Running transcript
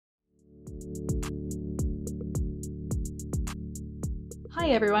Hi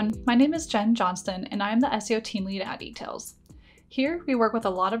everyone, my name is Jen Johnston and I am the SEO team lead at e-tailz. Here we work with a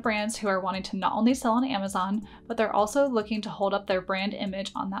lot of brands who are wanting to not only sell on Amazon, but they're also looking to hold up their brand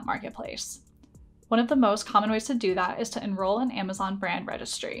image on that marketplace. One of the most common ways to do that is to enroll an Amazon brand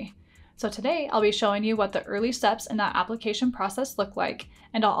registry. So today I'll be showing you what the early steps in that application process look like,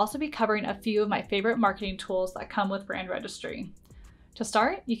 and I'll also be covering a few of my favorite marketing tools that come with brand registry. To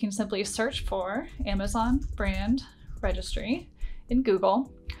start, you can simply search for Amazon brand registry in Google,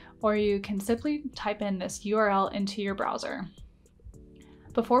 or you can simply type in this URL into your browser.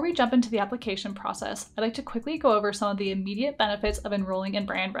 Before we jump into the application process, I'd like to quickly go over some of the immediate benefits of enrolling in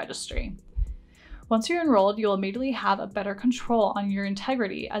brand registry. Once you're enrolled, you'll immediately have a better control on your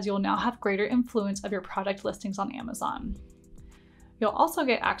integrity, as you'll now have greater influence of your product listings on Amazon. You'll also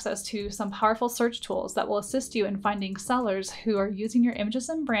get access to some powerful search tools that will assist you in finding sellers who are using your images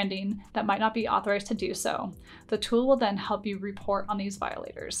and branding that might not be authorized to do so. The tool will then help you report on these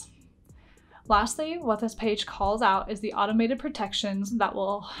violators. Lastly, what this page calls out is the automated protections that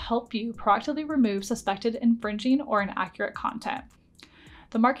will help you proactively remove suspected infringing or inaccurate content.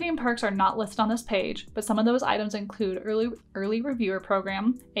 The marketing perks are not listed on this page, but some of those items include early reviewer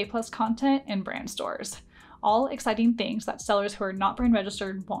program, A+ content, and brand stores. All exciting things that sellers who are not brand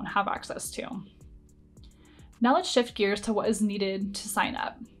registered won't have access to. Now let's shift gears to what is needed to sign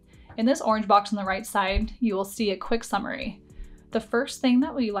up. In this orange box on the right side, you will see a quick summary. The first thing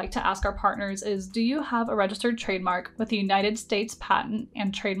that we like to ask our partners is, do you have a registered trademark with the United States Patent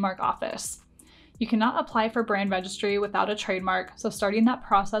and Trademark Office? You cannot apply for brand registry without a trademark, so starting that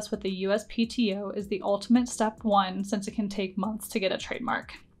process with the USPTO is the ultimate step one, since it can take months to get a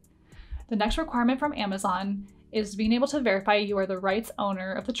trademark. The next requirement from Amazon is being able to verify you are the rights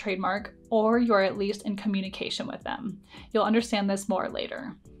owner of the trademark, or you are at least in communication with them. You'll understand this more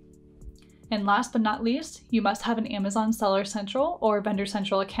later. And last but not least, you must have an Amazon Seller Central or Vendor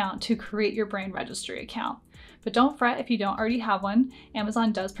Central account to create your brand registry account. But don't fret if you don't already have one.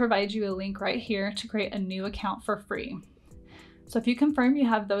 Amazon does provide you a link right here to create a new account for free. So if you confirm you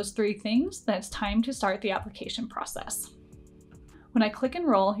have those three things, then it's time to start the application process. When I click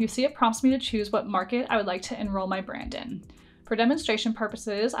enroll, you see it prompts me to choose what market I would like to enroll my brand in. For demonstration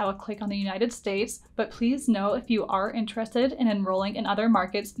purposes, I will click on the United States, but please know if you are interested in enrolling in other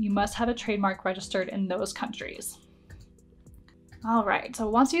markets, you must have a trademark registered in those countries. All right, so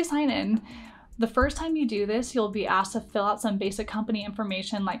once you sign in, the first time you do this, you'll be asked to fill out some basic company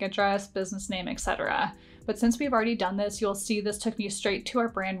information like address, business name, etc. But since we've already done this, you'll see this took me straight to our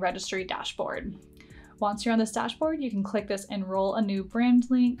brand registry dashboard. Once you're on this dashboard, you can click this Enroll a New Brand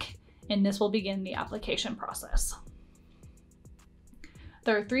link, and this will begin the application process.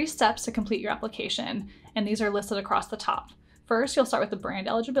 There are 3 steps to complete your application, and these are listed across the top. First, you'll start with the brand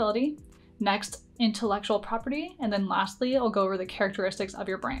eligibility, next, intellectual property, and then lastly, I'll go over the characteristics of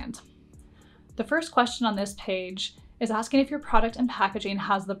your brand. The first question on this page is asking if your product and packaging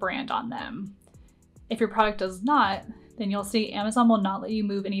has the brand on them. If your product does not, then you'll see Amazon will not let you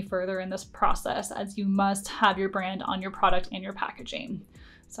move any further in this process, as you must have your brand on your product and your packaging.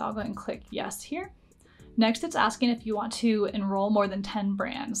 So I'll go ahead and click yes here. Next, it's asking if you want to enroll more than 10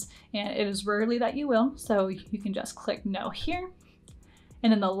 brands, and it is rarely that you will, so you can just click no here.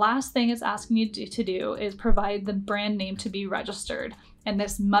 And then the last thing it's asking you to do is provide the brand name to be registered. And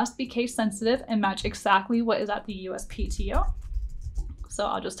this must be case sensitive and match exactly what is at the USPTO. So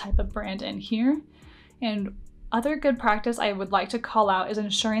I'll just type a brand in here. And other good practice I would like to call out is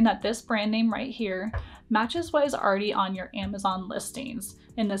ensuring that this brand name right here matches what is already on your Amazon listings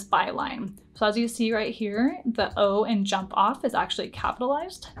in this byline. So as you see right here, the O in jump off is actually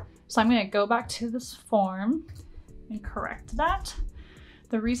capitalized. So I'm going to go back to this form and correct that.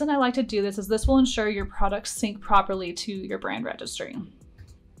 The reason I like to do this is this will ensure your products sync properly to your brand registry.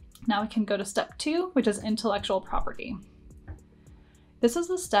 Now we can go to step 2, which is intellectual property. This is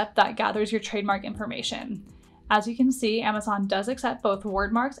the step that gathers your trademark information. As you can see, Amazon does accept both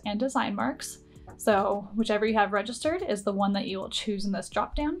word marks and design marks. So whichever you have registered is the one that you will choose in this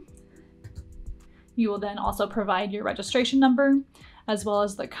dropdown. You will then also provide your registration number, as well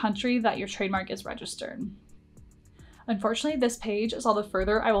as the country that your trademark is registered. Unfortunately, this page is all the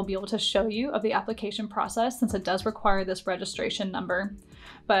further I will be able to show you of the application process, since it does require this registration number.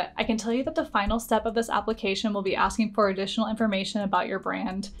 But I can tell you that the final step of this application will be asking for additional information about your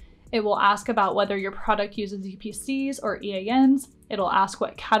brand. It will ask about whether your product uses UPCs or EANs. It'll ask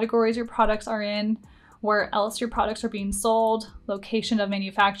what categories your products are in, where else your products are being sold, location of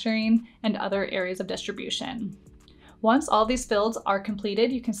manufacturing, and other areas of distribution. Once all these fields are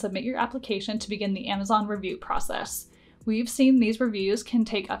completed, you can submit your application to begin the Amazon review process. We've seen these reviews can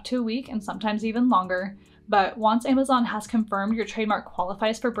take up to a week and sometimes even longer, but once Amazon has confirmed your trademark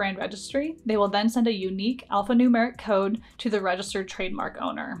qualifies for brand registry, they will then send a unique alphanumeric code to the registered trademark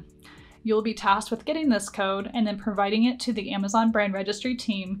owner. You'll be tasked with getting this code and then providing it to the Amazon brand registry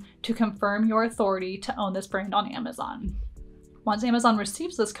team to confirm your authority to own this brand on Amazon. Once Amazon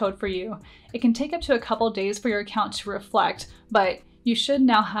receives this code for you, it can take up to a couple days for your account to reflect, but you should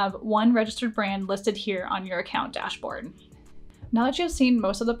now have one registered brand listed here on your account dashboard. Now that you've seen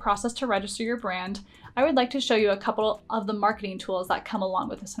most of the process to register your brand, I would like to show you a couple of the marketing tools that come along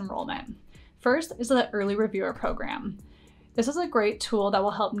with this enrollment. First is the Early Reviewer Program. This is a great tool that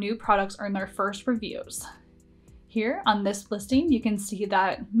will help new products earn their first reviews. Here on this listing, you can see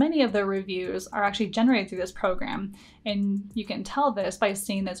that many of the reviews are actually generated through this program, and you can tell this by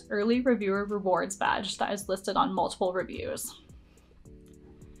seeing this Early Reviewer Rewards badge that is listed on multiple reviews.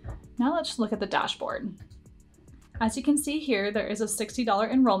 Now let's look at the dashboard. As you can see here, there is a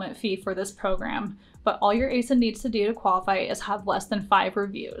 $60 enrollment fee for this program, but all your ASIN needs to do to qualify is have less than 5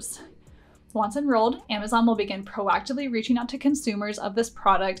 reviews. Once enrolled, Amazon will begin proactively reaching out to consumers of this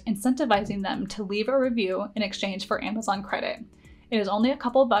product, incentivizing them to leave a review in exchange for Amazon credit. It is only a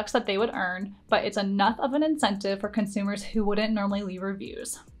couple bucks that they would earn, but it's enough of an incentive for consumers who wouldn't normally leave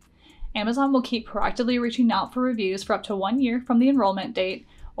reviews. Amazon will keep proactively reaching out for reviews for up to 1 year from the enrollment date,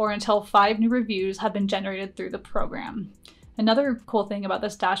 or until 5 new reviews have been generated through the program. Another cool thing about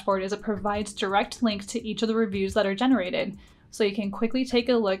this dashboard is it provides direct links to each of the reviews that are generated, so you can quickly take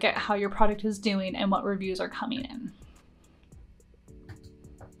a look at how your product is doing and what reviews are coming in.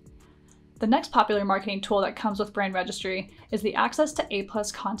 The next popular marketing tool that comes with brand registry is the access to A+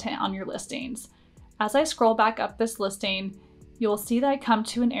 content on your listings. As I scroll back up this listing, you'll see that I come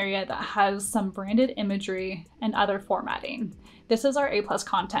to an area that has some branded imagery and other formatting. This is our A+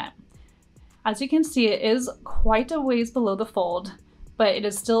 content. As you can see, it is quite a ways below the fold, but it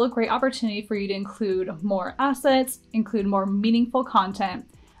is still a great opportunity for you to include more assets, include more meaningful content,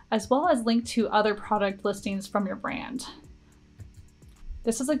 as well as link to other product listings from your brand.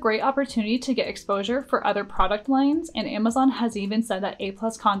 This is a great opportunity to get exposure for other product lines, and Amazon has even said that A+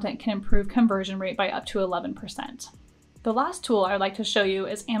 content can improve conversion rate by up to 11%. The last tool I'd like to show you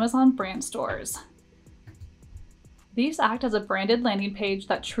is Amazon brand stores. These act as a branded landing page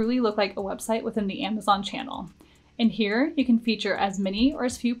that truly look like a website within the Amazon channel. In here, you can feature as many or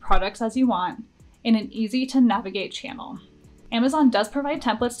as few products as you want in an easy to navigate channel. Amazon does provide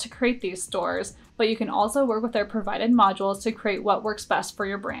templates to create these stores, but you can also work with their provided modules to create what works best for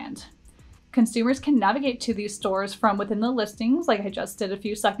your brand. Consumers can navigate to these stores from within the listings, like I just did a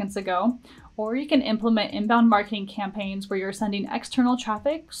few seconds ago, or you can implement inbound marketing campaigns where you're sending external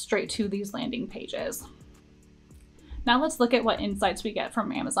traffic straight to these landing pages. Now let's look at what insights we get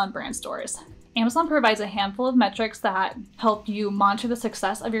from Amazon brand stores. Amazon provides a handful of metrics that help you monitor the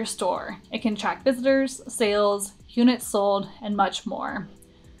success of your store. It can track visitors, sales, units sold, and much more.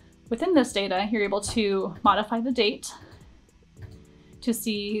 Within this data, you're able to modify the date to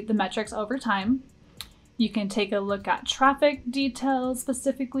see the metrics over time. You can take a look at traffic details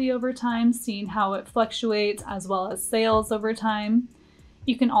specifically over time, seeing how it fluctuates, as well as sales over time.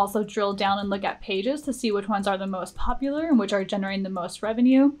 You can also drill down and look at pages to see which ones are the most popular and which are generating the most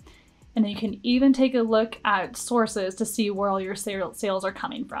revenue. And then you can even take a look at sources to see where all your sales are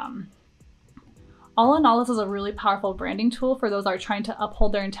coming from. All in all, this is a really powerful branding tool for those that are trying to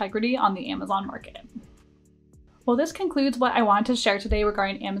uphold their integrity on the Amazon market. Well, this concludes what I wanted to share today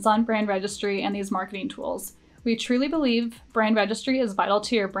regarding Amazon brand registry and these marketing tools. We truly believe brand registry is vital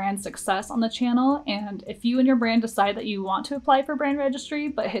to your brand's success on the channel, and if you and your brand decide that you want to apply for brand registry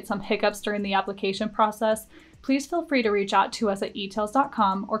but hit some hiccups during the application process, please feel free to reach out to us at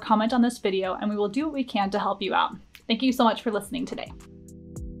e-tailz.com or comment on this video, and we will do what we can to help you out. Thank you so much for listening today.